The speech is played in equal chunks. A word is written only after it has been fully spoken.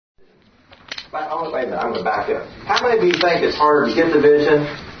Wait a minute, I'm going to back up. How many of you think it's harder to get the vision?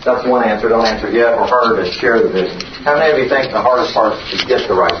 That's one answer, don't answer yet. Or harder to share the vision? How many of you think the hardest part is to get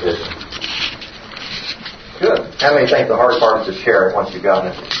the right vision? Good. How many think the hardest part is to share it once you've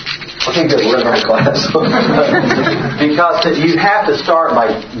gotten it? Okay, good. We're in our class. Because you have to start by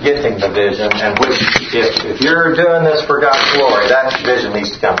getting the vision, and if you're doing this for God's glory, that vision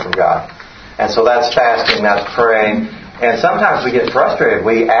needs to come from God. And so that's fasting, that's praying. And sometimes we get frustrated.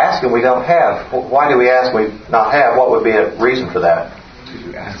 We ask and we don't have. Why do we ask and we not have? What would be a reason for that?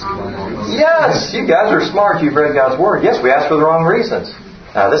 Yes, you guys are smart. You've read God's Word. Yes, we ask for the wrong reasons.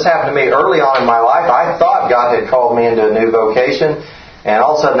 This happened to me early on in my life. I thought God had called me into a new vocation, and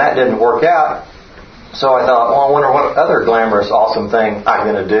all of a sudden that didn't work out. So I thought, well, I wonder what other glamorous, awesome thing I'm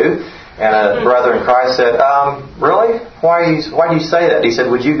going to do. And a brother in Christ said, really? Why do you say that? He said,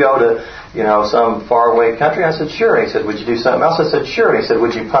 would you go to, some faraway country? I said, sure. He said, would you do something else? I said, sure. He said,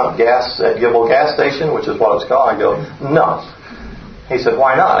 would you pump gas at Gibble gas station, which is what it's called? I go, no. He said,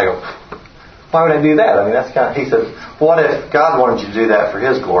 why not? I go, why would I do that? I mean, that's kind of, he said, what if God wanted you to do that for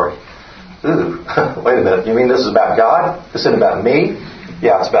His glory? Ooh, wait a minute. You mean this is about God? This isn't about me?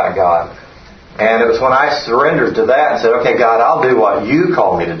 Yeah, it's about God. And it was when I surrendered to that and said, okay, God, I'll do what you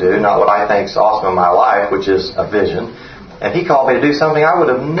call me to do, not what I think is awesome in my life, which is a vision. And He called me to do something I would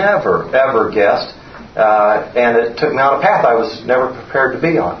have never, ever guessed. And it took me on a path I was never prepared to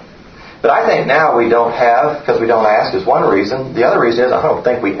be on. But I think now we don't have, because we don't ask is one reason. The other reason is I don't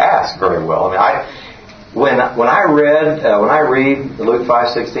think we ask very well. I mean, when I read Luke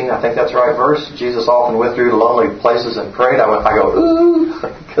 5:16, I think that's the right verse. Jesus often withdrew to lonely places and prayed. I go, ooh,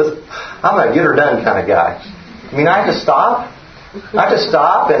 because I'm a get her done kind of guy. I mean, I have to stop.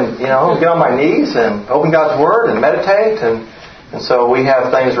 And get on my knees and open God's Word and meditate. And so we have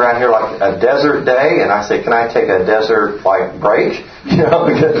things around here like a desert day, and I say, can I take a desert break? Can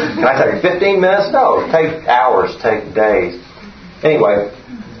I take 15 minutes? No, take hours, take days. Anyway,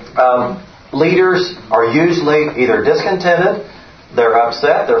 leaders are usually either discontented, they're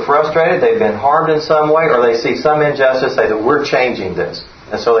upset, they're frustrated, they've been harmed in some way, or they see some injustice, say that we're changing this.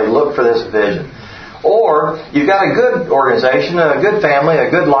 And so they look for this vision. Or you've got a good organization, a good family,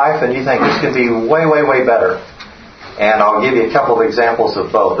 a good life, and you think this could be way, way, way better. And I'll give you a couple of examples of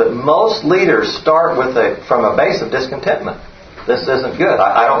both. But most leaders start from a base of discontentment. This isn't good.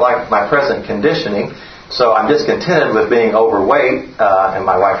 I don't like my present conditioning, so I'm discontented with being overweight, and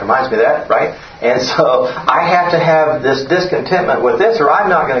my wife reminds me of that, right? And so I have to have this discontentment with this, or I'm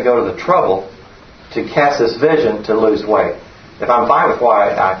not going to go to the trouble to cast this vision to lose weight. If I'm fine with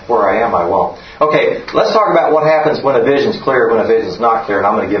where I am, I won't. Okay, let's talk about what happens when a vision's clear, when a vision's not clear, and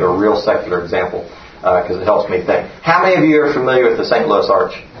I'm going to give a real secular example because it helps me think. How many of you are familiar with the St. Louis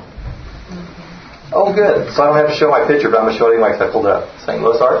Arch? Oh, good. So I don't have to show my picture, but I'm going to show it anyway because I pulled it up. St.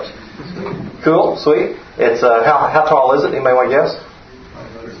 Louis Arch. Cool, sweet. It's how tall is it? Anybody want to guess?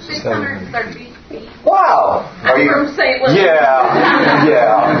 630 feet. Wow. I'm from St. Louis. Yeah.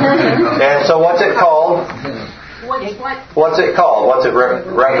 And so what's it called? What's it called? What's it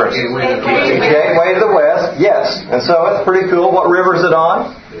referenced? Gateway to the West. Yes. And so it's pretty cool. What river is it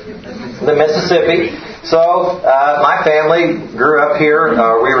on? The Mississippi. So my family grew up here.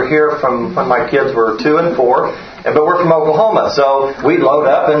 We were here from when my kids were 2 and 4. But we're from Oklahoma. So we'd load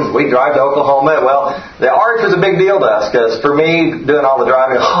up and we'd drive to Oklahoma. Well, the Arch was a big deal to us because for me, doing all the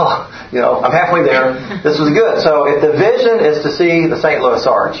driving, I'm halfway there. This was good. So if the vision is to see the St. Louis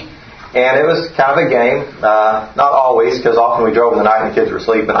Arch. And it was kind of a game, not always, because often we drove in the night and the kids were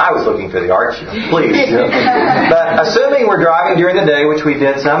asleep, and I was looking for the arch, please. But assuming we're driving during the day, which we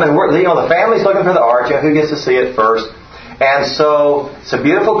did some, and the family's looking for the arch, who gets to see it first? And so it's a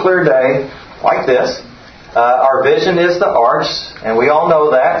beautiful, clear day, like this. Our vision is the arch, and we all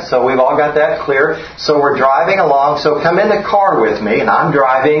know that, so we've all got that clear. So we're driving along, so come in the car with me, and I'm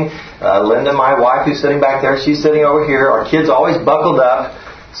driving. Linda, my wife, who's sitting back there, she's sitting over here. Our kids always buckled up.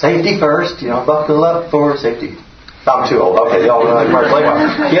 Safety first, buckle up for safety. I'm too old. Okay, y'all know that commercial.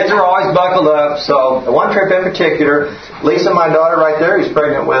 Kids are always buckled up. So one trip in particular, Lisa, my daughter right there, who's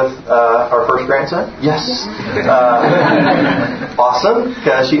pregnant with our first grandson. Yes. Awesome,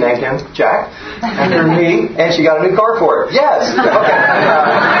 because she named him Jack after me, and she got a new car for it. Yes. Okay.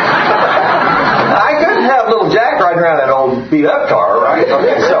 I couldn't have little Jack riding around that old beat-up car, right?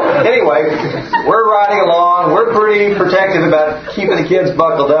 Okay, so anyway, we're riding along. We're pretty protective about keeping the kids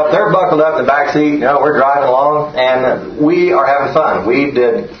buckled up. They're buckled up in the back seat. We're driving along, and we are having fun. We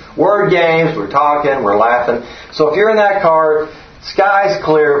did word games. We're talking. We're laughing. So if you're in that car, sky's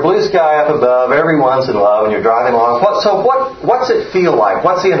clear, blue sky up above, everyone's in love, and you're driving along. What's it feel like?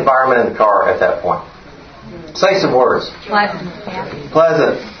 What's the environment in the car at that point? Say some words. Pleasant.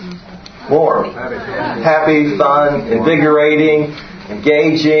 Pleasant. More. Happy, fun, invigorating,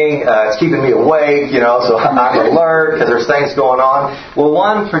 engaging. It's keeping me awake, so I'm alert because there's things going on. Well,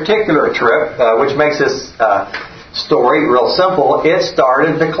 one particular trip, which makes this story real simple,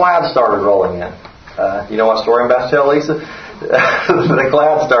 the clouds started rolling in. You know what story I'm about to tell, Lisa? The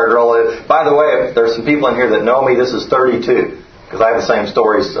clouds started rolling in. By the way, if there's some people in here that know me, this is 32. Because I have the same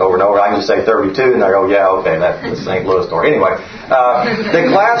stories over and over. I can just say 32 and they go, yeah, okay, that's the St. Louis story. Anyway, the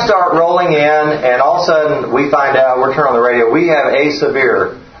clouds start rolling in and all of a sudden we find out, we're turning on the radio, we have a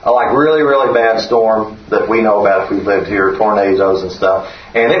severe, really, really bad storm that we know about if we've lived here, tornadoes and stuff.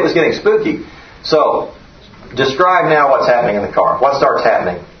 And it was getting spooky. So, describe now what's happening in the car. What starts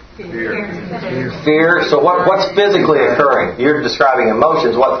happening? Fear. So what's physically occurring? You're describing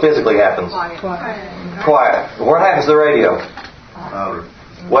emotions. What physically happens? Quiet. What happens to the radio?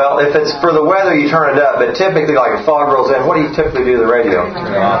 Well, if it's for the weather, you turn it up. But typically, like if fog rolls in, what do you typically do to the radio?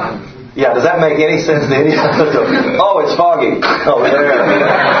 Yeah, does that make any sense to any of us? Oh, it's foggy. Oh, there.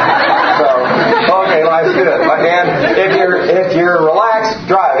 So, okay, life's good. And if you're relaxed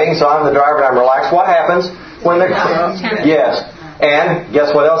driving, so I'm the driver and I'm relaxed, what happens when the... Yes. And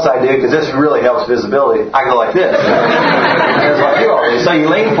guess what else I do? Because this really helps visibility. I go like this. So you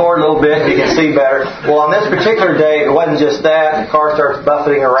lean forward a little bit, you can see better. Well, on this particular day, it wasn't just that. The car starts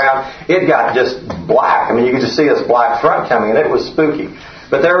buffeting around. It got just black. I mean, you could just see this black front coming, and it was spooky.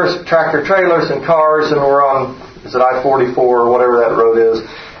 But there was tractor trailers and cars, and we're on, is it I-44 or whatever that road is.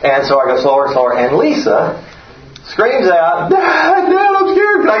 And so I go slower and slower. And Lisa screams out, Dad, I'm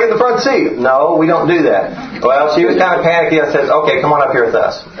scared. Can I get in the front seat? No, we don't do that. Well, she was kind of panicky. I said, okay, come on up here with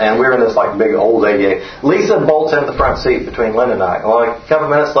us. And we were in this big old 88. Lisa bolts into the front seat between Lynn and I. Well, a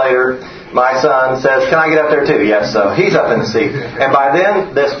couple minutes later, my son says, can I get up there too? Yes, so he's up in the seat. And by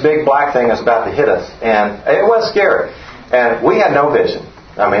then, this big black thing is about to hit us. And it was scary. And we had no vision.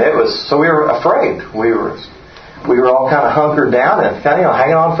 I mean, so we were afraid. We were all kind of hunkered down and kind of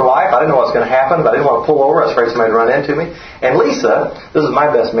hanging on for life. I didn't know what was going to happen, but I didn't want to pull over. I was afraid somebody would run into me. And Lisa, this is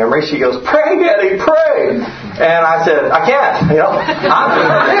my best memory, she goes, pray, Daddy, pray. And I said, I can't. I'm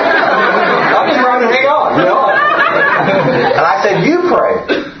just trying to hang on. And I said, you pray.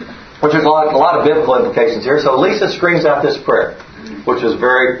 Which is a lot of biblical implications here. So Lisa screams out this prayer, which is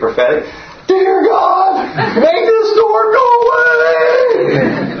very prophetic. Dear God, make this storm go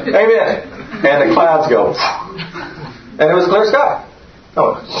away. Amen. And the clouds go. And it was clear sky.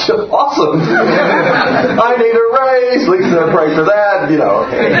 Oh, awesome. I need a raise. Lisa, pray for that. New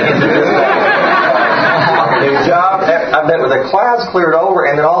job. I bet with the clouds cleared over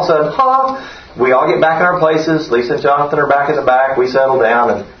and then all of a sudden, we all get back in our places. Lisa and Jonathan are back in the back. We settle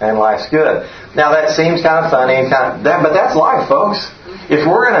down and life's good. Now that seems kind of funny, but that's life, folks. If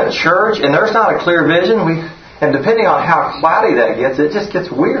we're in a church and there's not a clear vision, and depending on how cloudy that gets, it just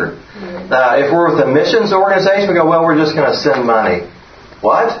gets weird. If we're with a missions organization, we go, well, we're just going to send money.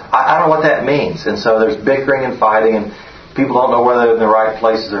 What? I don't know what that means. And so there's bickering and fighting, and people don't know whether they're in the right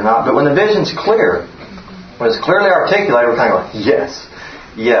places or not. But when the vision's clear, when it's clearly articulated, we're kind of like, yes,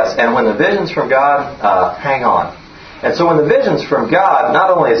 yes. And when the vision's from God, hang on. And so when the vision's from God,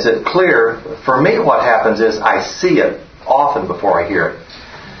 not only is it clear, for me what happens is I see it often before I hear it.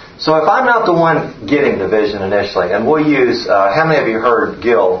 So if I'm not the one getting the vision initially, and we'll use, how many of you heard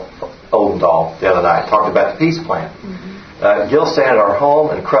Gil Odendahl the other night talked about the peace plan? Gil's staying at our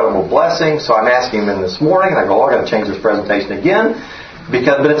home, incredible blessing. So I'm asking him in this morning, and I go, I got to change this presentation again, but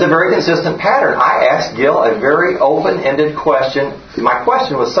it's a very consistent pattern. I asked Gil a very open-ended question. My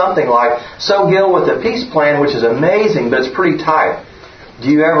question was something like, so Gil, with the peace plan, which is amazing, but it's pretty tight, do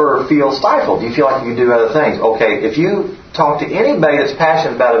you ever feel stifled? Do you feel like you can do other things? Okay, if you talk to anybody that's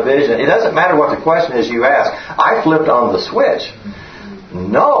passionate about a vision, it doesn't matter what the question is you ask. I flipped on the switch.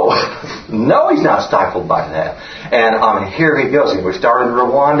 No, he's not stifled by that. And here he goes. We started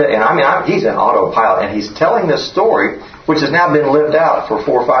Rwanda, and he's an autopilot, and he's telling this story, which has now been lived out for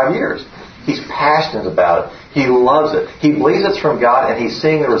 4 or 5 years. He's passionate about it. He loves it. He believes it's from God, and he's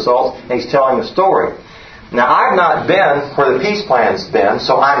seeing the results, and he's telling the story. Now, I've not been where the peace plan's been,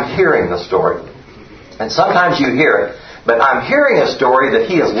 so I'm hearing the story. And sometimes you hear it, but I'm hearing a story that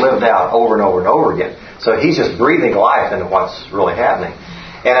he has lived out over and over and over again. So he's just breathing life into what's really happening.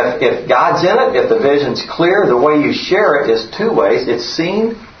 And if God's in it, if the vision's clear, the way you share it is 2 ways. It's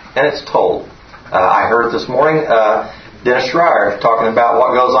seen and it's told. I heard this morning Dennis Schreier talking about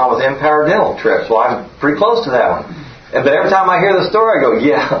what goes on with Empower Dental trips. Well, I'm pretty close to that one. But every time I hear the story, I go,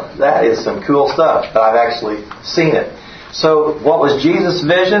 yeah, that is some cool stuff. But I've actually seen it. So what was Jesus'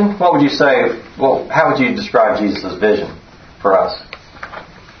 vision? What would you say? Well, how would you describe Jesus' vision for us?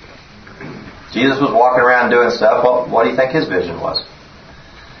 Jesus was walking around doing stuff. What do you think his vision was?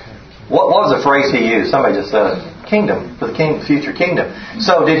 What was the phrase he used? Somebody just said it. Kingdom, for the future kingdom.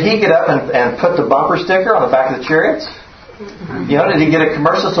 So did he get up and put the bumper sticker on the back of the chariots? Did he get a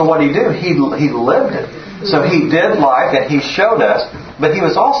commercial? So what did he do? He lived it. So he did life and he showed us, but he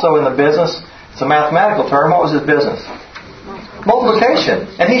was also in the business, it's a mathematical term, what was his business? Multiplication.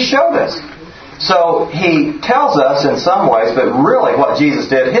 And he showed us. So he tells us in some ways, but really what Jesus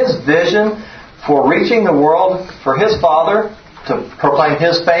did, his vision for reaching the world for his Father, to proclaim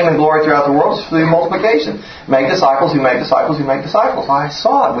his fame and glory throughout the world, is through multiplication. Make disciples who make disciples who make disciples. I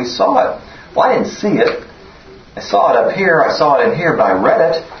saw it. We saw it. Well, I didn't see it. I saw it up here. I saw it in here, but I read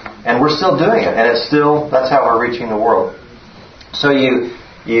it, and we're still doing it. And it's still, that's how we're reaching the world. So you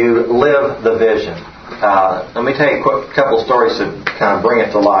live the vision. Let me tell you a quick couple stories to kind of bring it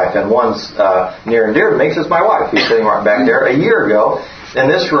to life. And one's near and dear to me, because it's my wife who's sitting right back there. A year ago, in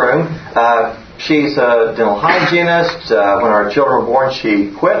this room, she's a dental hygienist. When our children were born,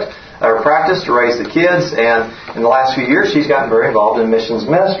 she quit her practice to raise the kids. And in the last few years, she's gotten very involved in missions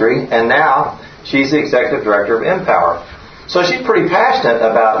ministry. And now she's the executive director of Empower. So she's pretty passionate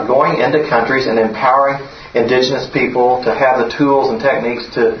about going into countries and empowering indigenous people to have the tools and techniques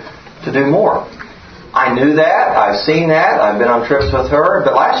to do more. I knew that. I've seen that. I've been on trips with her.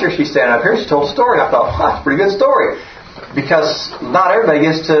 But last year she's standing up here and she told a story. I thought, wow, that's a pretty good story. Because not everybody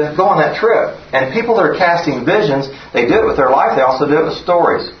gets to go on that trip. And people that are casting visions, they do it with their life. They also do it with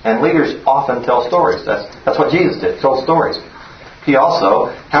stories. And leaders often tell stories. That's what Jesus did. Told stories. He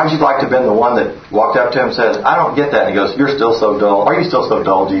also, how would you like to have been the one that walked up to him and says, I don't get that. And he goes, you're still so dull. Are you still so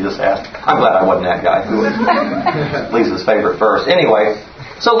dull? Jesus asked. I'm glad I wasn't that guy. Lisa's favorite verse. Anyway,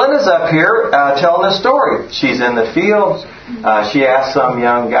 so Linda's up here telling this story. She's in the field. She asked some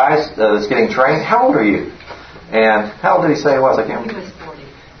young guy that's getting trained, how old are you? And how old did he say he was? I can't remember.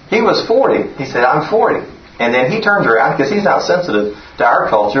 He was 40. He said, I'm 40. And then he turns around, because he's not sensitive to our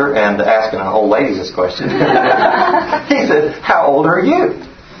culture and asking an old lady this question. He said, how old are you?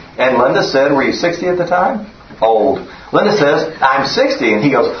 And Linda said, were you 60 at the time? Old. Linda says, I'm 60. And he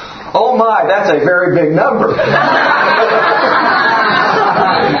goes, oh my, that's a very big number.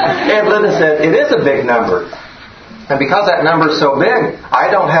 And Linda said, it is a big number. And because that number is so big, I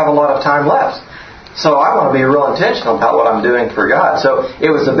don't have a lot of time left. So I want to be real intentional about what I'm doing for God. So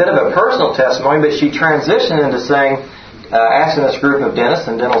it was a bit of a personal testimony, but she transitioned into saying, asking this group of dentists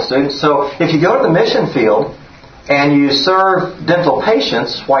and dental students, so if you go to the mission field and you serve dental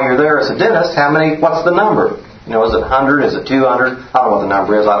patients while you're there as a dentist, what's the number? Is it 100? Is it 200? I don't know what the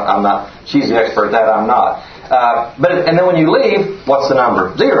number is. I'm not. She's the expert at that. I'm not. And then when you leave, what's the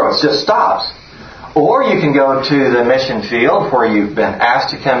number? 0. It just stops. Or you can go to the mission field where you've been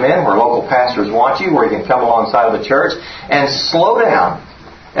asked to come in, where local pastors want you, where you can come alongside of the church and slow down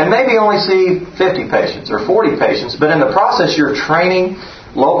and maybe only see 50 patients or 40 patients, but in the process you're training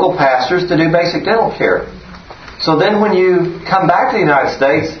local pastors to do basic dental care. So then when you come back to the United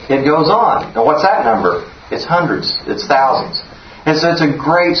States, it goes on. Now what's that number? It's hundreds. It's thousands. And so it's a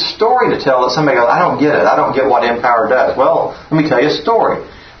great story to tell that somebody goes, I don't get it. I don't get what Empower does. Well, let me tell you a story.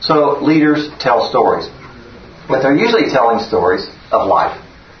 So leaders tell stories. But they're usually telling stories of life.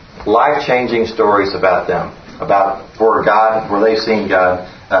 Life-changing stories about them. About where they've seen God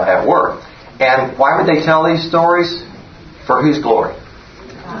at work. And why would they tell these stories? For whose glory?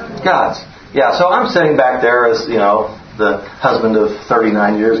 God's. Yeah, so I'm sitting back there as, the husband of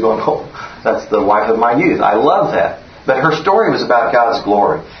 39 years going, oh, that's the wife of my youth. I love that. But her story was about God's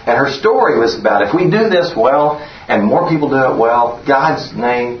glory. And her story was about if we do this well and more people do it well, God's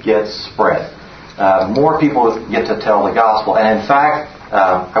name gets spread. More people get to tell the gospel. And in fact,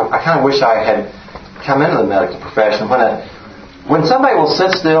 I kind of wish I had come into the medical profession. When somebody will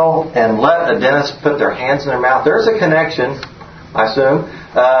sit still and let a dentist put their hands in their mouth, there's a connection, I assume,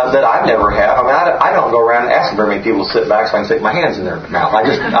 that I've never had. I don't go around asking very many people to sit back so I can stick my hands in their mouth.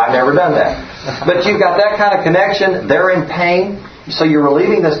 I've never done that. But you've got that kind of connection. They're in pain. So you're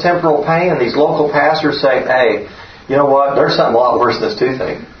relieving this temporal pain, and these local pastors say, hey, you know what? There's something a lot worse than this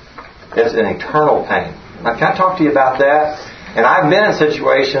toothache. It's an eternal pain. Now, can I talk to you about that? And I've been in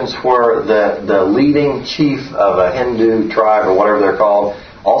situations where the leading chief of a Hindu tribe or whatever they're called,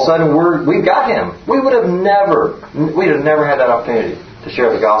 all of a sudden we've got him. We'd have never had that opportunity to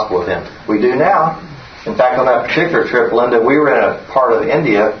share the gospel with him. We do now. In fact, on that particular trip, Linda, we were in a part of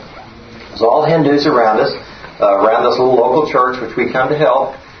India. There's all Hindus around us, around this little local church, which we come to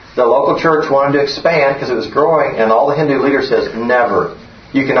help. The local church wanted to expand because it was growing, and all the Hindu leader says, never.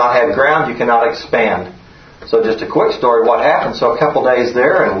 You cannot have ground, you cannot expand. So just a quick story, what happened. So a couple days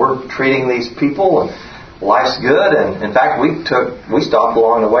there, and we're treating these people, and life's good. And in fact, we stopped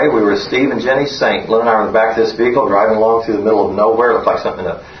along the way. We were Steve and Jenny Saint. Lynn and I were in the back of this vehicle driving along through the middle of nowhere. It looked like something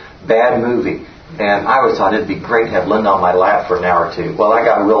in a bad movie. And I always thought it'd be great to have Linda on my lap for an hour or two. Well, I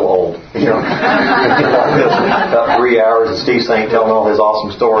got real old. About 3 hours, and Steve Saint telling all his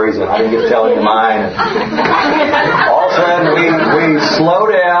awesome stories, and I didn't get to tell any of mine. And all of a sudden, we slow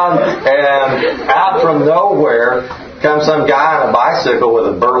down, and out from nowhere comes some guy on a bicycle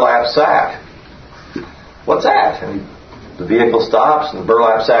with a burlap sack. What's that? And the vehicle stops, and the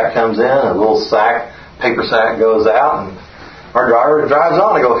burlap sack comes in, and a little paper sack goes out, and our driver drives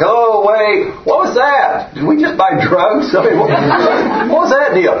on. I go, hello, wait, what was that? Did we just buy drugs? I mean, what was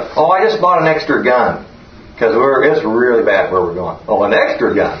that deal? Oh, I just bought an extra gun. Because it's really bad where we're going. Oh, an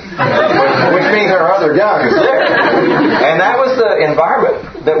extra gun. Which means there are other guns there. And that was the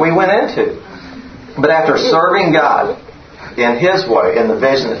environment that we went into. But after serving God in His way, in the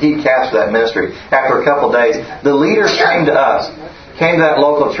vision that He cast for that ministry, after a couple of days, the leaders came to that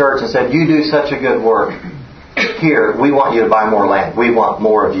local church and said, you do such a good work. Here, we want you to buy more land. We want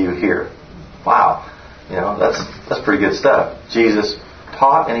more of you here. Wow. That's pretty good stuff. Jesus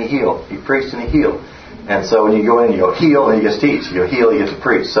taught and He healed. He preached and He healed. And so when you go in, you go heal and He gets to teach. You go heal, He gets to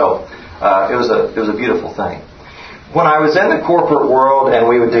preach. So it was a beautiful thing. When I was in the corporate world and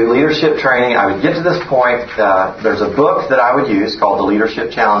we would do leadership training, I would get to this point. There's a book that I would use called The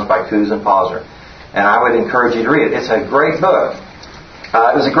Leadership Challenge by Coos and Posner. And I would encourage you to read it. It's a great book.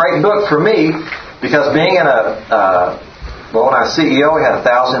 It was a great book for me because being in when I was CEO, we had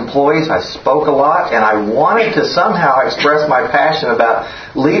 1,000 employees. I spoke a lot, and I wanted to somehow express my passion about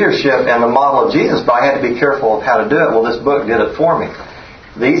leadership and the model of Jesus, but I had to be careful of how to do it. Well, this book did it for me.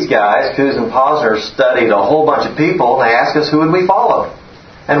 These guys, Coos and Posner, studied a whole bunch of people, and they asked us who would we follow.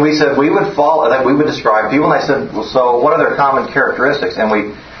 And we said we would describe people, and they said, well, so what are their common characteristics? And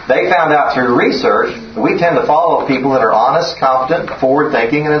they found out through research we tend to follow people that are honest, competent,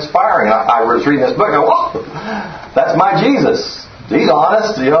 forward-thinking, and inspiring. I was reading this book and I go, whoa, that's my Jesus. He's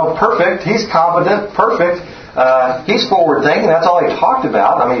honest, perfect. He's competent, perfect. He's forward-thinking. That's all he talked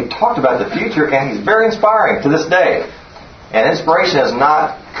about. I mean, he talked about the future, and he's very inspiring to this day. And inspiration is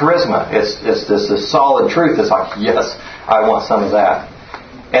not charisma. It's this solid truth. It's like, yes, I want some of that.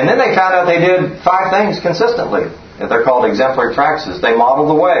 And then they found out they did 5 things consistently. They're called exemplary practices. They model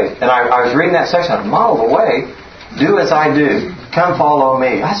the way. And I was reading that section. Model the way. Do as I do. Come follow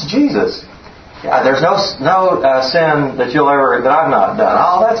me. That's Jesus. Yeah, there's no sin that I've not done.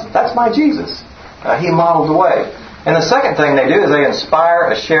 Oh, that's my Jesus. He modeled the way. And the second thing they do is they inspire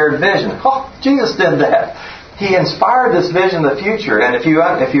a shared vision. Oh, Jesus did that. He inspired this vision of the future. And if you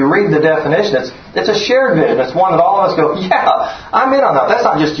read the definition, it's a shared vision. It's one that all of us go, yeah, I'm in on that. That's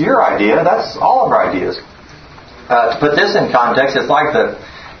not just your idea. That's all of our ideas. To put this in context, it's like the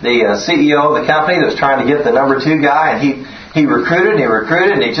CEO of the company that was trying to get the number 2 guy, and he recruited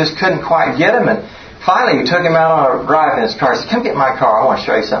and he just couldn't quite get him. And finally, he took him out on a drive in his car. He said, come get my car. I want to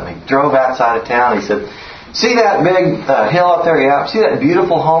show you something. He drove outside of town. He said, see that big hill up there? Yeah. See that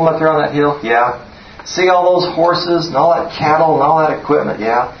beautiful home up there on that hill? Yeah. See all those horses and all that cattle and all that equipment?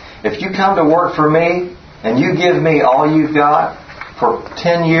 Yeah. If you come to work for me and you give me all you've got for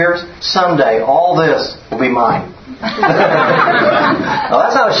 10 years, someday all this will be mine. Well,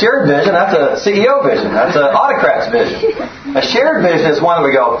 that's not a shared vision. That's a CEO vision. That's an autocrat's vision. A shared vision is one that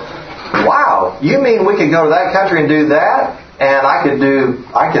we go, wow, you mean we could go to that country and do that? And I could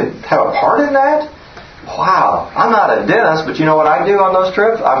have a part in that? Wow. I'm not a dentist, but you know what I do on those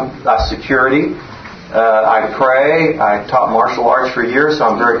trips? I'm security. I pray. I taught martial arts for years, so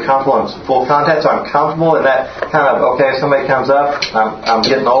I'm very comfortable in full contact. So I'm comfortable in that kind of, okay, if somebody comes up, I'm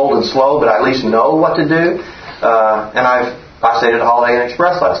getting old and slow, but I at least know what to do. And I stayed at Holiday Inn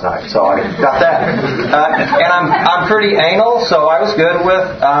Express last night, so I got that. And I'm pretty anal, so I was good with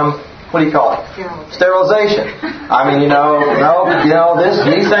what do you call it? Sterilization. I mean,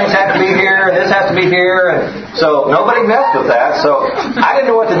 these things have to be here, and this has to be here, and so nobody messed with that. So I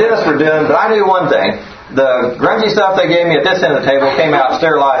didn't know what the dentists were doing, but I knew one thing. The grungy stuff they gave me at this end of the table came out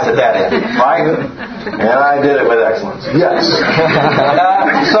sterilized at that end, right? And I did it with excellence. Yes.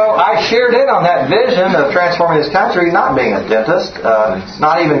 So I shared in on that vision of transforming this country, not being a dentist,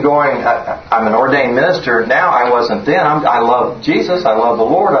 not even going, I'm an ordained minister. Now I wasn't then. I love Jesus. I love the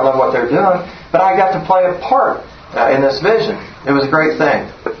Lord. I love what they're doing. But I got to play a part in this vision. It was a great thing.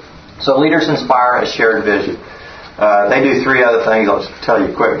 So leaders inspire a shared vision. They do 3 other things. I'll just tell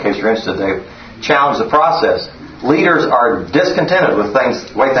you quick in case you're interested. They challenge the process. Leaders are discontented with the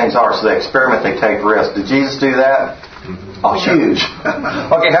way things are, so they experiment, they take risks. Did Jesus do that? Oh, huge.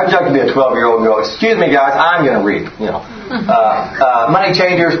 Okay, how would you like to be a 12-year-old and go, excuse me, guys, I'm going to read. Money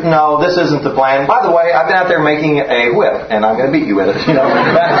changers, no, this isn't the plan. By the way, I've been out there making a whip, and I'm going to beat you with it.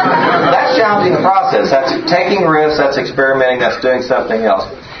 That's challenging the process. That's taking risks. That's experimenting. That's doing something else.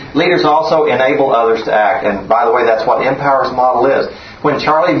 Leaders also enable others to act. And by the way, that's what Empower's model is. When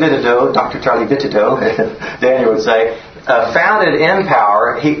Charlie Vitito, Dr. Charlie Vitito, Daniel would say, founded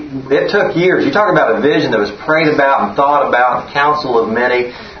Empower, it took years. You talk about a vision that was prayed about and thought about, counsel of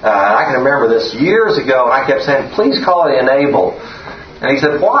many. And I can remember this years ago, and I kept saying, please call it Enable. And he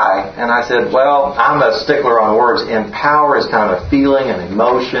said, why? And I said, well, I'm a stickler on words. Empower is kind of a feeling, an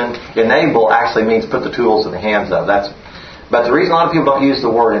emotion. Enable actually means put the tools in the hands of. But the reason a lot of people don't use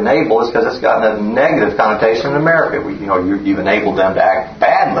the word enable is because it's got a negative connotation in America. You've enabled them to act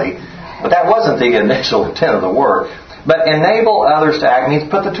badly, but that wasn't the initial intent of the word. But enable others to act means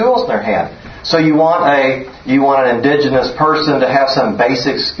put the tools in their hand. So you want an indigenous person to have some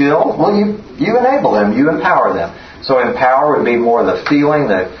basic skill? Well, you enable them, you empower them. So empower would be more the feeling,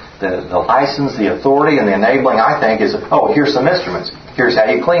 the license, the authority, and the enabling, I think, is, here's some instruments. Here's how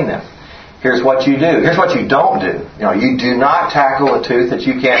you clean them. Here's what you do. Here's what you don't do. You do not tackle a tooth that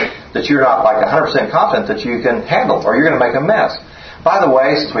you're not like 100% confident that you can handle, or you're going to make a mess. By the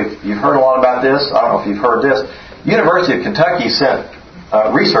way, since you've heard a lot about this, I don't know if you've heard this, University of Kentucky sent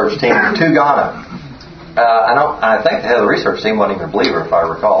a research team to Ghana. I think the head of the research team wasn't even a believer, if I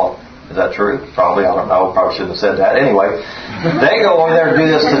recall. Is that true? Probably. I don't know. Probably shouldn't have said that. Anyway, they go over there and do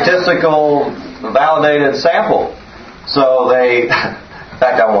this statistical validated sample. So in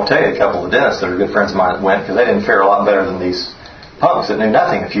fact, I won't tell you, a couple of dentists that are good friends of mine that went, because they didn't fare a lot better than these punks that knew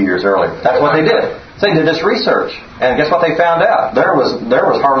nothing a few years earlier. That's what they did. So they did this research. And guess what they found out? There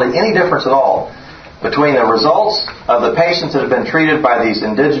was hardly any difference at all between the results of the patients that have been treated by these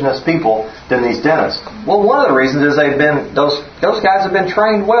indigenous people than these dentists. Well, one of the reasons is those guys have been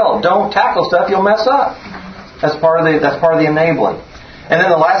trained well. Don't tackle stuff, you'll mess up. That's part of the enabling. And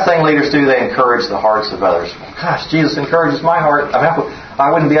then the last thing leaders do, they encourage the hearts of others. Gosh, Jesus encourages my heart. I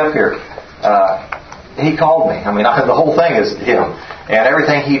wouldn't be up here. He called me. The whole thing is Him. And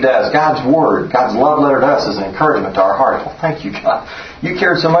everything He does, God's Word, God's love letter to us is an encouragement to our heart. Well, thank you, God. You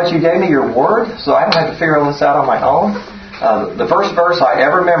cared so much, you gave me your Word, so I don't have to figure all this out on my own. The first verse I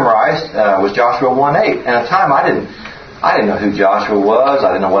ever memorized was Joshua 1:8. And at the time, I didn't know who Joshua was.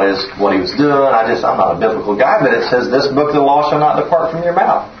 I didn't know what he was doing. I'm not a biblical guy, but it says, this book of the law shall not depart from your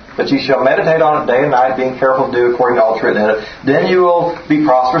mouth, but you shall meditate on it day and night, being careful to do according to all truth in it. Then you will be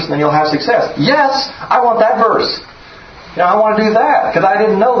prosperous, and then you'll have success. Yes, I want that verse. I want to do that, because I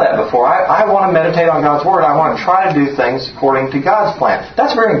didn't know that before. I want to meditate on God's Word. I want to try to do things according to God's plan.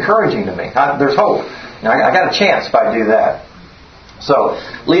 That's very encouraging to me. There's hope. I got a chance if I do that. So,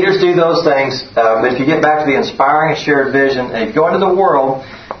 leaders do those things, but if you get back to the inspiring and shared vision, and if you go into the world,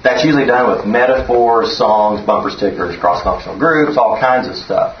 that's usually done with metaphors, songs, bumper stickers, cross-functional groups, all kinds of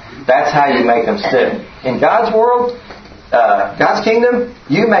stuff. That's how you make them stick. In God's world, God's kingdom,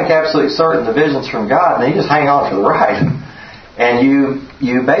 you make absolutely certain the vision's from God, and then you just hang on for the ride. And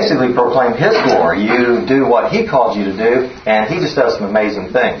you basically proclaim His glory. You do what He called you to do, and He just does some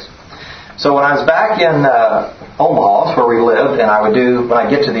amazing things. So when I was back in Omaha, where we lived, and when I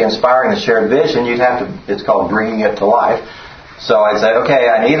get to the inspiring and shared vision, it's called bringing it to life. So I'd say, okay,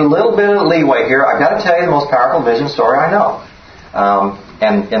 I need a little bit of leeway here. I've got to tell you the most powerful vision story I know.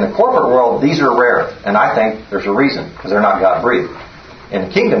 And in the corporate world, these are rare. And I think there's a reason, because they're not God-breathed. In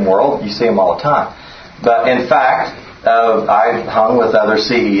the kingdom world, you see them all the time. But in fact, I've hung with other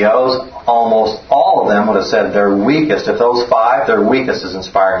CEOs. Almost all of them would have said their weakest, if those 5, their weakest is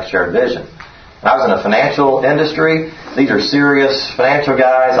inspiring shared vision. And I was in the financial industry. These are serious financial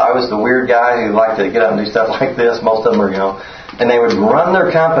guys. I was the weird guy who liked to get up and do stuff like this. Most of them are, and they would run their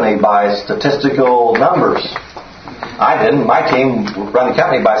company by statistical numbers. I didn't. My team would run the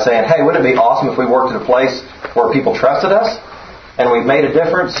company by saying, hey, wouldn't it be awesome if we worked at a place where people trusted us and we made a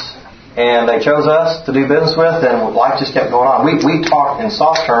difference and they chose us to do business with, and life just kept going on. We talked in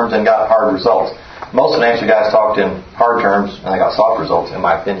soft terms and got hard results. Most financial guys talked in hard terms and they got soft results, in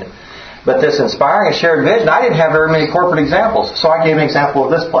my opinion. But this inspiring and shared vision, I didn't have very many corporate examples, so I gave an example of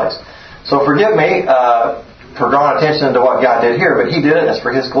this place. So forgive me for drawing attention to what God did here, but He did it, and it's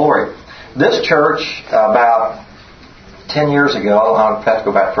for His glory. This church, about 10 years ago, I'll have to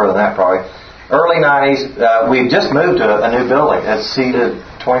go back further than that probably, early 90s, we just moved to a new building. It's seated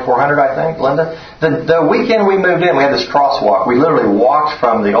 2,400, I think, Linda. The weekend we moved in, we had this crosswalk. We literally walked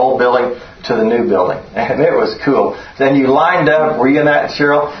from the old building to the new building. And it was cool. Then you lined up, were you in that,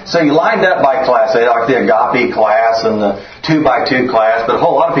 Cheryl? So you lined up by class, like the Agape class and the 2x2 class, but a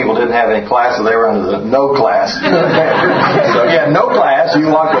whole lot of people didn't have any class, so they were under the no class. So you had no class,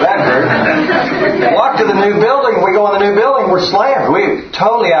 you walked with that group. Walk to the new building, we go in the new building, we're slammed. We're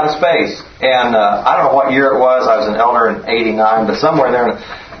totally out of space. And I don't know what year it was, I was an elder in 89, but somewhere in there.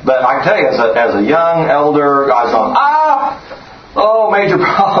 But I can tell you, as a young elder, I was going, oh, major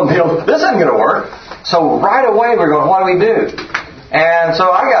problem, this isn't going to work. So right away we're going, what do we do? And so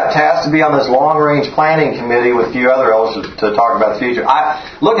I got tasked to be on this long-range planning committee with a few other elders to talk about the future.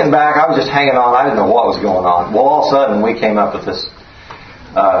 Looking back, I was just hanging on. I didn't know what was going on. Well, all of a sudden, we came up with this.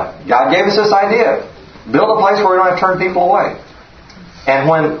 God gave us this idea. Build a place where we don't have to turn people away. And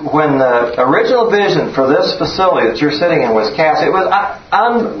when the original vision for this facility that you're sitting in was cast, it was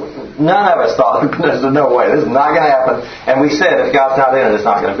none of us thought, there's no way, this is not going to happen. And we said, if God's not in it, it's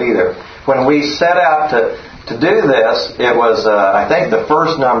not going to be there. When we set out to do this, it was, I think the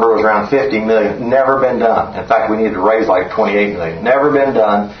first number was around 50 million. Never been done. In fact, we needed to raise like 28 million. Never been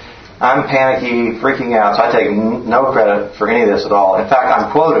done. I'm panicky, freaking out, so I take no credit for any of this at all. In fact, I'm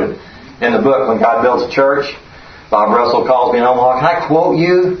quoted in the book, When God Builds a Church. Bob Russell calls me in Omaha, can I quote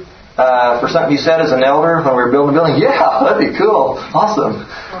you for something you said as an elder when we were building a building? Yeah, that'd be cool. Awesome.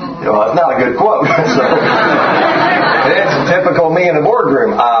 It's not a good quote. So, it's typical me in the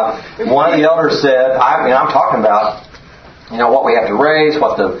boardroom. One of the elders said, I'm talking about, what we have to raise,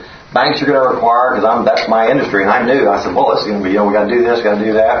 what the banks are going to require, because that's my industry, and I knew. I said, well, this is going to be, we got to do this, we got to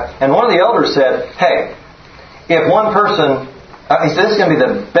do that. And one of the elders said, hey, if one person, he said, this is going to be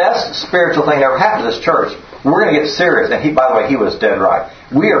the best spiritual thing that ever happened to this church. We're going to get serious. And by the way, he was dead right.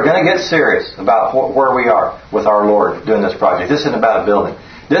 We are going to get serious about where we are with our Lord doing this project. This isn't about a building.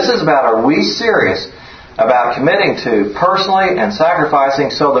 This is about, are we serious about committing to personally and sacrificing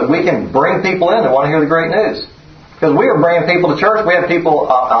so that we can bring people in that want to hear the great news? Because we were bringing people to church. We had people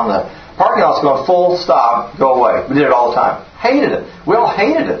on the parking lots going full stop, go away. We did it all the time. Hated it. We all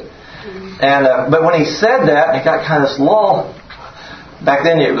hated it. And but when he said that, it got kind of this lull. Back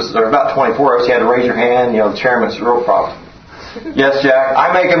then, there was about 24 of us. You had to raise your hand. The chairman's real problem. Yes, Jack. I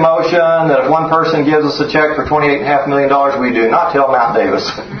make a motion that if one person gives us a check for $28.5 million, we do not tell Mount Davis.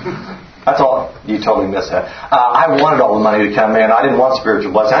 That's all. You totally missed that. I wanted all the money to come in. I didn't want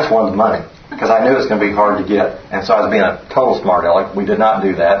spiritual blessing. I just wanted the money because I knew it was going to be hard to get. And so I was being a total smart aleck. We did not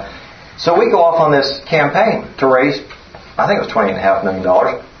do that. So we go off on this campaign to raise, I think it was $28.5 million.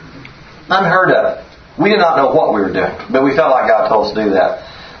 Unheard of. We did not know what we were doing, but we felt like God told us to do that.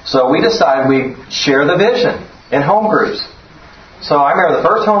 So we decided we'd share the vision in home groups. So I remember the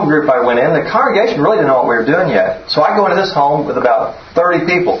first home group I went in, the congregation really didn't know what we were doing yet. So I go into this home with about 30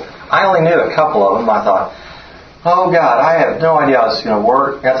 people. I only knew a couple of them. I thought, oh God, I have no idea how this is going to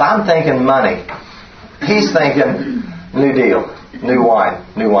work. Because I'm thinking money. He's thinking new deal, new wine,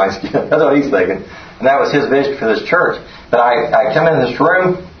 new wineskin. That's what he's thinking. And that was his vision for this church. But I come into this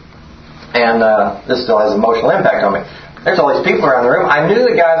room, and this still has emotional impact on me. There's all these people around the room. I knew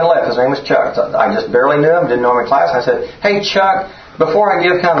the guy on the left. His name was Chuck. I just barely knew him, didn't know him in class. I said, hey, Chuck, before I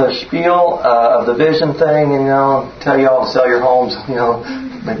give kind of the spiel of the vision thing and, tell you all to sell your homes,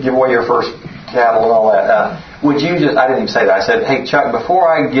 give away your first cattle and all that, would you just, I didn't even say that. I said, hey, Chuck, before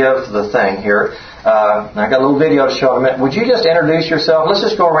I give the thing here, I got a little video to show in a minute. Would you just introduce yourself? Let's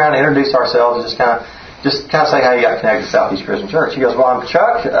just go around and introduce ourselves and just kind of say how you got connected to Southeast Christian Church. He goes, well, I'm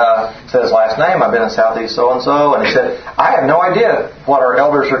Chuck. Said his last name. I've been in Southeast so-and-so. And he said, I have no idea what our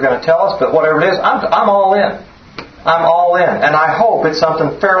elders are going to tell us, but whatever it is, I'm all in. I'm all in. And I hope it's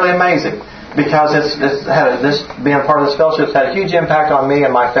something fairly amazing because this being a part of this fellowship has had a huge impact on me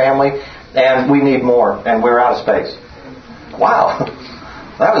and my family, and we need more, and we're out of space. Wow.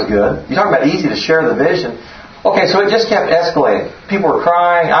 That was good. You're talking about easy to share the vision. Okay, so it just kept escalating. People were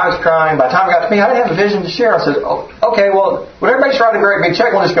crying. I was crying. By the time it got to me, I didn't have a vision to share. I said, okay, well, would everybody write a great big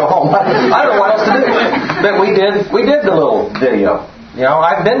check? We'll just go home. I don't know what else to do. But we did the little video.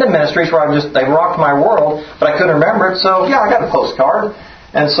 I've been to ministries where they rocked my world, but I couldn't remember it. So, yeah, I got a postcard.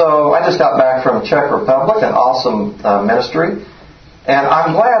 And so I just got back from Czech Republic, an awesome ministry. And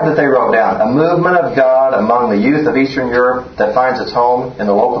I'm glad that they wrote down a movement of God among the youth of Eastern Europe that finds its home in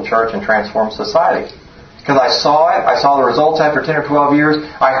the local church and transforms society. Because I saw it. I saw the results after 10 or 12 years.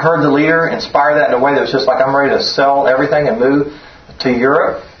 I heard the leader inspire that in a way that was just like, I'm ready to sell everything and move to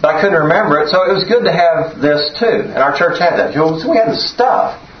Europe. But I couldn't remember it. So it was good to have this too. And our church had that. So we had the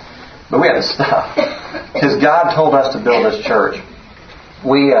stuff. But we had the stuff. Because God told us to build this church.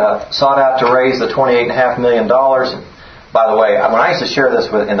 We sought out to raise the $28.5 million. By the way, when I used to share this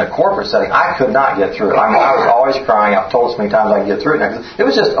in the corporate setting, I could not get through it. I was always crying. I've told so many times I can get through it. It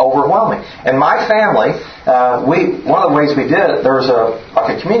was just overwhelming. And my family, one of the ways we did it, there was a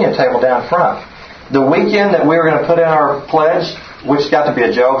communion table down front. The weekend that we were going to put in our pledge, which got to be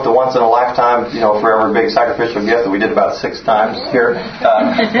a joke, the once in a lifetime, forever big sacrificial gift that we did about 6 times here.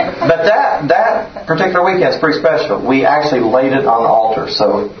 But that particular weekend is pretty special. We actually laid it on the altar.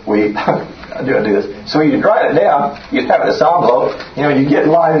 So we do this. So you'd write it down, you'd have this envelope, you get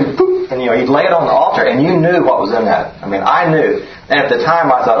in line, and boop, and you'd lay it on the altar, and you knew what was in that. I mean, I knew. And at the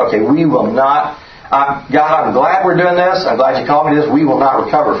time I thought, okay, we will not, God, I'm glad we're doing this. I'm glad you called me to this. We will not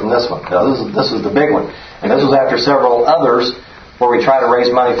recover from this one. This is the big one. And this was after several others where we tried to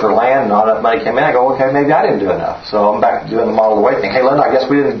raise money for land and not enough money came in. I go, okay, maybe I didn't do enough. So I'm back to doing the model of the way thing. Hey, Linda, I guess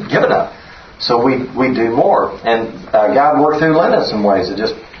we didn't give enough. So we do more. And God worked through Linda in some ways. It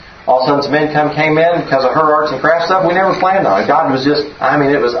just, all of a sudden some income came in because of her arts and crafts stuff we never planned on. God was just,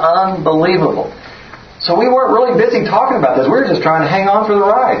 it was unbelievable. So we weren't really busy talking about this. We were just trying to hang on for the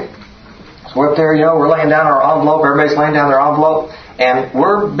ride. So we're up there, we're laying down our envelope. Everybody's laying down their envelope. And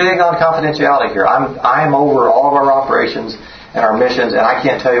we're big on confidentiality here. I'm over all of our operations and our missions. And I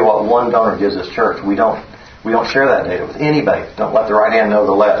can't tell you what one donor gives this church. We don't share that data with anybody. Don't let the right hand know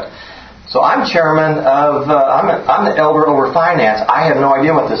the left. So I'm chairman of, I'm the elder over finance. I have no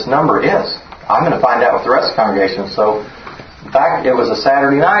idea what this number is. I'm going to find out with the rest of the congregation. So, in fact, it was a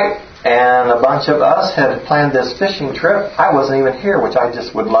Saturday night, and a bunch of us had planned this fishing trip. I wasn't even here, which I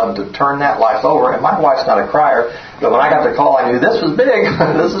just would love to turn that life over. And my wife's not a crier, but when I got the call, I knew this was big.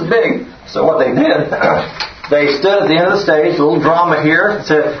 This is big. So what they did, they stood at the end of the stage, a little drama here, and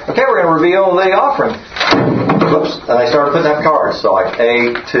said, okay, we're going to reveal the offering. Whoops. And they started putting up cards. So like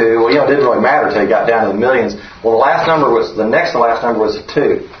A, 2, it didn't really matter until you got down to the millions. Well, the next to last number was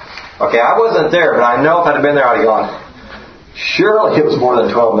 2. Okay, I wasn't there, but I know if I'd have been there, I'd have gone, surely it was more than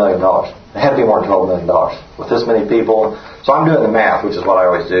 $12 million. It had to be more than $12 million with this many people. So I'm doing the math, which is what I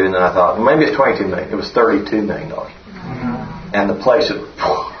always do. And then I thought, well, maybe it's $22 million. It was $32 million. And the place is,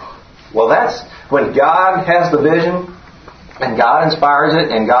 well, that's when God has the vision and God inspires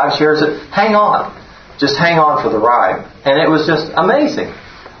it and God shares it. Hang on. Just hang on for the ride. And it was just amazing.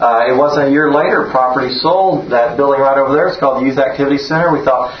 It wasn't a year later, property sold. That building right over there, it's called the Youth Activity Center. We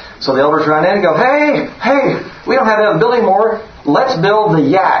thought, so the elders ran in and go, hey, we don't have that building more. Let's build the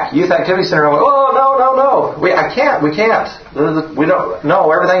YAC, Youth Activity Center. I went, oh, no. We can't. We don't,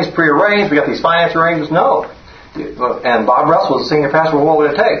 no, everything's prearranged. We got these finance arrangements. No. And Bob Russell was the senior pastor. Well, what would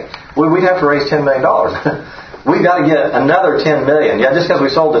it take? We'd have to raise $10 million. We've got to get another $10 million. Yeah, just because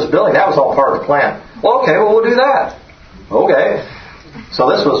we sold this building, that was all part of the plan. Well, okay, we'll do that. Okay. So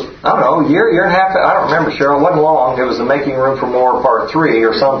this was, I don't know, a year and a half. I don't remember, Cheryl. It wasn't long. It was the Making Room for More Part 3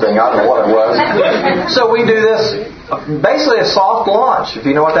 or something. I don't know what it was. So we do this, basically a soft launch, if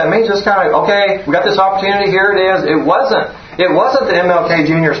you know what that means. Just kind of, okay, we got this opportunity. Here it is. It wasn't the MLK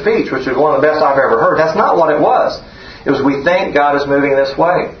Jr. speech, which was one of the best I've ever heard. That's not what it was. It was, we think God is moving this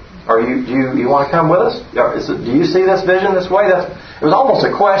way. Do you want to come with us? Do you see this vision this way? It was almost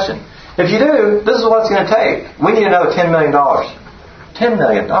a question. If you do, this is what it's going to take. We need another $10 million. $10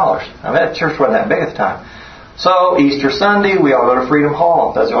 million. That church wasn't that big at the time. So, Easter Sunday, we all go to Freedom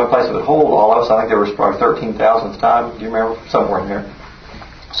Hall. That's the only place that would hold all of us. I think there was probably 13,000 at the time. Do you remember? Somewhere in there.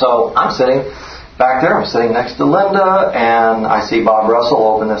 So, I'm sitting back there. I'm sitting next to Linda, and I see Bob Russell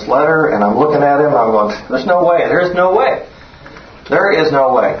open this letter, and I'm looking at him, and I'm going, there's no way. There is no way. There is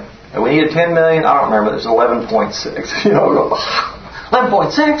no way. And we needed $10 million. I don't remember. It was 11.6.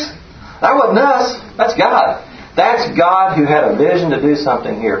 11.6? That wasn't us. That's God. That's God who had a vision to do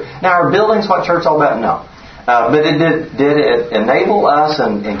something here. Now, are buildings what church is all about? No. But did it enable us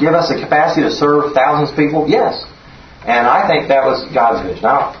and give us the capacity to serve thousands of people? Yes. And I think that was God's vision.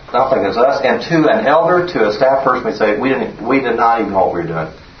 I don't think it was us. And to an elder, to a staff person, we say, we did not even know what we were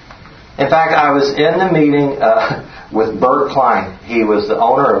doing. In fact, I was in the meeting with Bert Klein. He was the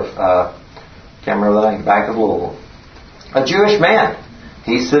owner of, can't remember the name, Bank of Louisville. A Jewish man.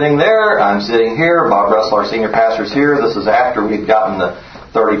 He's sitting there, I'm sitting here, Bob Russell, our senior pastor, is here. This is after we'd gotten the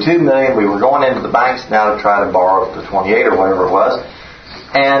 $32 million. We were going into the banks now to try to borrow the 28 or whatever it was.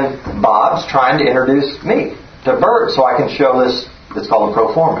 And Bob's trying to introduce me to Bert so I can show this. It's called a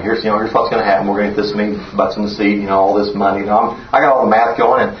pro forma. Here's what's going to happen. We're going to get this many butts in the seat, all this money. I got all the math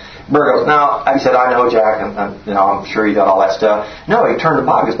going. And Bert goes, now, he said, I know, Jack, and I'm sure you got all that stuff. No, he turned to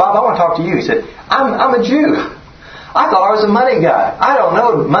Bob. He goes, Bob, I want to talk to you. He said, I'm a Jew. I thought I was a money guy. I don't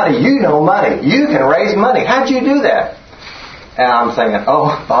know money. You know money. You can raise money. How'd you do that? And I'm thinking,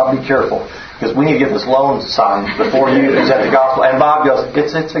 oh, Bob, be careful. Because we need to get this loan signed before you present the gospel. And Bob goes,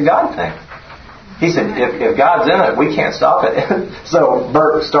 it's a God thing. He said, if God's in it, we can't stop it. So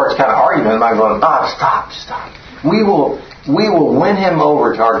Bert starts kind of arguing with him. I'm going, stop. We will win him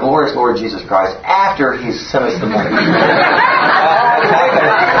over to our glorious Lord Jesus Christ after He's sent us the money.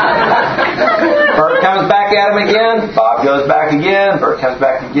 Bert comes back at him again. Bob goes back again. Bert comes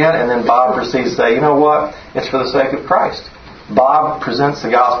back again. And then Bob proceeds to say, you know what? It's for the sake of Christ. Bob presents the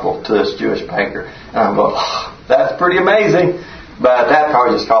gospel to this Jewish banker. And I'm going, that's pretty amazing. But that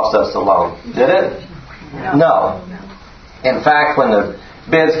probably just cost us the loan. Did it? No. In fact, when the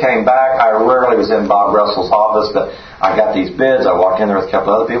bids came back, I rarely was in Bob Russell's office, but I got these bids. I walked in there with a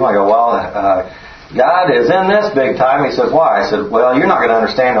couple of other people. I go, well, God is in this big time. He said, why? I said, well, you're not going to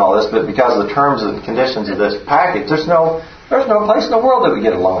understand all this, but because of the terms and conditions of this package, there's no place in the world that we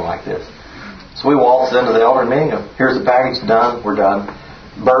get a loan like this. So we waltzed into the elder meeting. Here's the package, done. We're done.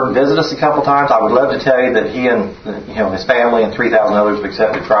 Burton visited us a couple times. I would love to tell you that he and his family and 3,000 others have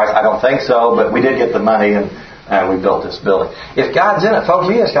accepted Christ. I don't think so, but we did get the money and we built this building. If God's in it,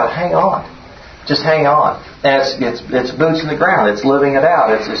 folks, you just got to hang on. Just hang on. And it's boots in the ground. It's living it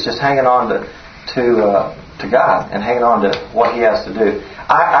out. It's just hanging on to God and hanging on to what He has to do.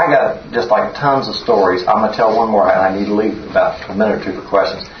 I got just like tons of stories. I'm going to tell one more, and I need to leave about a minute or two for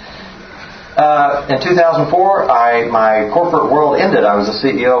questions. In 2004, my corporate world ended. I was the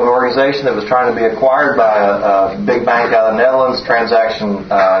CEO of an organization that was trying to be acquired by a big bank out of the Netherlands.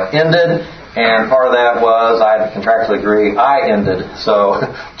 Transaction ended, and part of that was I had to contractually agree I ended. So,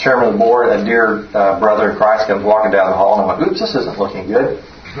 chairman of the board, a dear brother in Christ, comes walking down the hall, and I'm like, oops, this isn't looking good.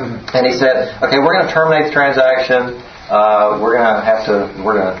 And he said, okay, we're going to terminate the transaction.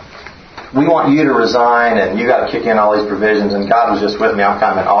 We want you to resign, and you got to kick in all these provisions. And God was just with me. I'm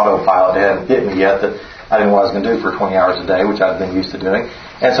kind of an autopilot. It hadn't hit me yet that I didn't know what I was going to do for 20 hours a day, which I'd been used to doing.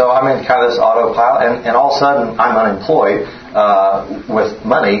 And so I'm in kind of this autopilot, and all of a sudden I'm unemployed with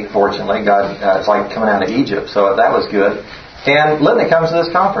money. Fortunately, God, it's like coming out of Egypt, so that was good. And Linda comes to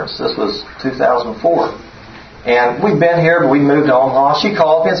this conference. This was 2004. And we've been here, but we moved to Omaha. She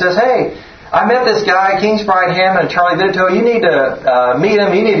called me and says, hey, I met this guy, Kingspride Hammond and Charlie Vitito. You need to meet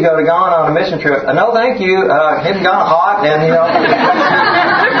him. You need to go to Ghana on a mission trip. No, thank you. Him Ghana hot, and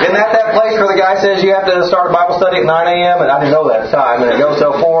isn't that place where the guy says you have to start a Bible study at 9 a.m.? And I didn't know that at the time, and it goes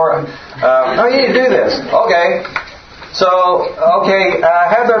till 4. No, you need to do this. Okay. So,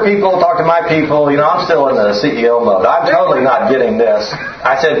 have their people talk to my people. I'm still in the CEO mode. I'm totally not getting this.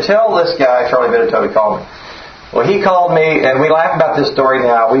 I said, tell this guy, Charlie Vitito, to call me. Well, he called me, and we laugh about this story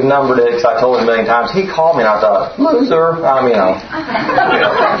now. We've numbered it because I told him a million times. He called me, and I thought, loser.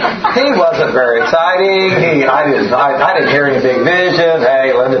 He wasn't very exciting. I didn't hear any big vision.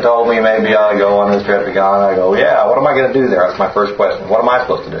 Hey, Linda told me maybe I go on this trip to Ghana. I go, yeah. What am I going to do there? That's my first question. What am I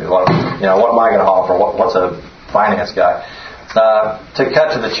supposed to do? What am I going to offer? What's a finance guy? To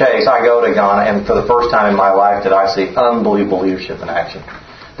cut to the chase, I go to Ghana, and for the first time in my life did I see unbelievable leadership in action.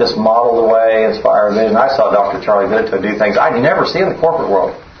 This modeled the way, inspired vision. I saw Dr. Charlie Vitito do things I'd never seen in the corporate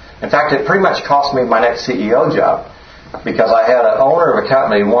world. In fact, it pretty much cost me my next CEO job because I had an owner of a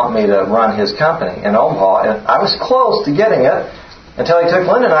company want me to run his company in Omaha, and I was close to getting it until he took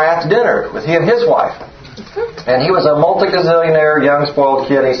Linda and I out to dinner with he and his wife. And he was a multi-gazillionaire, young, spoiled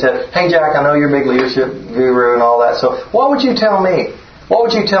kid. And he said, hey, Jack, I know you're a big leadership guru and all that, so what would you tell me? What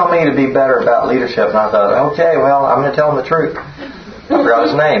would you tell me to be better about leadership? And I thought, okay, well, I'm going to tell him the truth. I forgot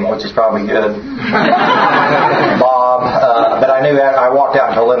his name, which is probably good. Bob. But I knew that. I walked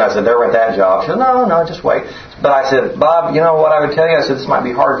out and told Linda, I said, there went that job. She said, no, just wait. But I said, Bob, you know what I would tell you? I said, this might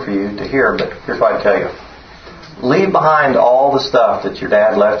be hard for you to hear, but here's what I'd tell you. Leave behind all the stuff that your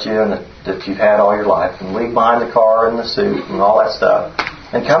dad left you and that you've had all your life. And leave behind the car and the suit and all that stuff.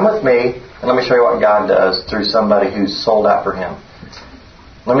 And come with me and let me show you what God does through somebody who's sold out for Him.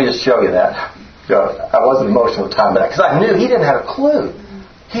 Let me just show you that. I wasn't emotional at the time, because I knew he didn't have a clue.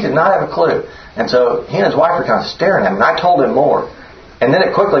 He did not have a clue. And so he and his wife were kind of staring at me, and I told him more. And then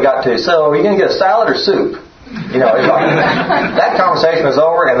it quickly got to, so are you going to get a salad or soup? It's like, that conversation was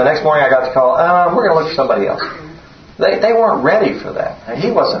over, and the next morning I got the call, we're going to look for somebody else. They weren't ready for that.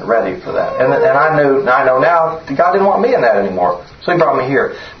 He wasn't ready for that. And I know now God didn't want me in that anymore. So He brought me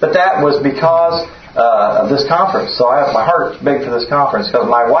here. But that was because of this conference. So my heart's big for this conference because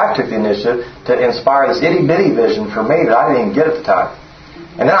my wife took the initiative to inspire this itty-bitty vision for me that I didn't even get at the time.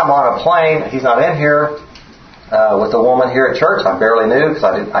 And then I'm on a plane. He's not in here with a woman here at church I barely knew because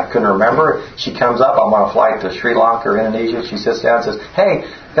I couldn't remember. She comes up. I'm on a flight to Sri Lanka or Indonesia. She sits down and says, hey,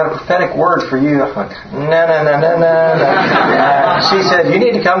 got a prophetic word for you. I'm like, no. She said, you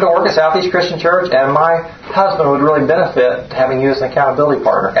need to come to work at Southeast Christian Church, and my husband would really benefit having you as an accountability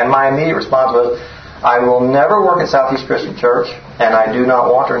partner. And my immediate response was, I will never work at Southeast Christian Church, and I do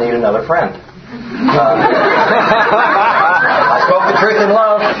not want or need another friend. I spoke the truth in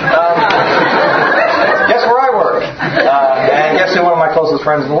love. Guess where I work? And guess who one of my closest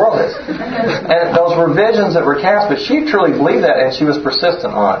friends in the world is? And those were visions that were cast, but she truly believed that, and she was persistent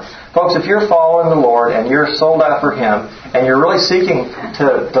on it. Folks, if you're following the Lord, and you're sold out for Him, and you're really seeking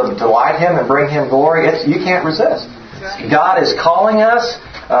to delight Him and bring Him glory, you can't resist. God is calling us.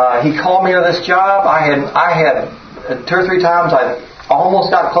 He called me to this job. I had 2 or 3 times I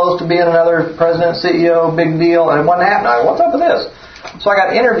almost got close to being another president, CEO, big deal, and it wasn't happening. I go, what's up with this? So I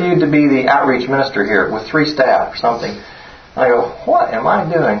got interviewed to be the outreach minister here with 3 staff or something. And I go, what am I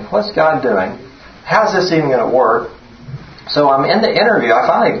doing? What's God doing? How's this even going to work? So I'm in the interview. I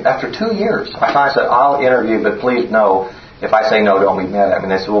finally, after 2 years, I finally said, I'll interview, but please no. If I say no, don't be mad at me.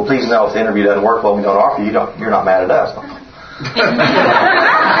 And they said, well, please no. If the interview doesn't work, well, we don't offer you. You're not mad at us.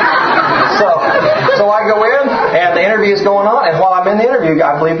 So I go in, and the interview is going on, and while I'm in the interview,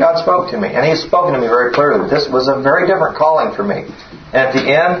 I believe God spoke to me. And He's spoken to me very clearly. This was a very different calling for me. And at the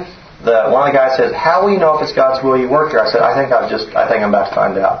end, one of the guys said, how will you know if it's God's will you work here? I said, I think I'm about to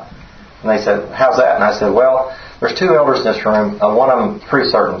find out. And they said, how's that? And I said, well, there's 2 elders in this room. One of them, pretty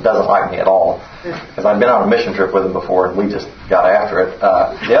certain, doesn't like me at all. Because I've been on a mission trip with him before, and we just got after it.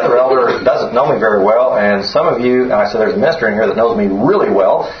 The other elder doesn't know me very well, and some of you, and I said, there's a minister in here that knows me really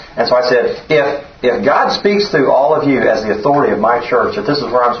well. And so I said, if God speaks through all of you as the authority of my church, that this is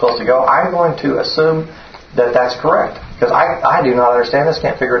where I'm supposed to go, I'm going to assume that that's correct. Because I do not understand this,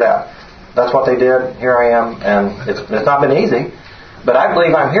 can't figure it out. That's what they did. Here I am, and it's not been easy. But I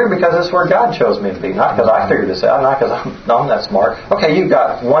believe I'm here because this is where God chose me to be. Not because I figured this out, not because I'm that smart. Okay, you've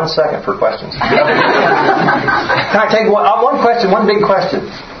got 1 second for questions. Can I take one question, one big question?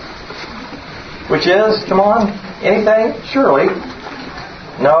 Which is, come on, anything? Surely.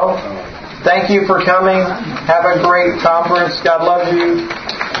 No? Thank you for coming. Have a great conference. God loves you.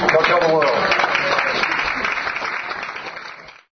 Go tell the world.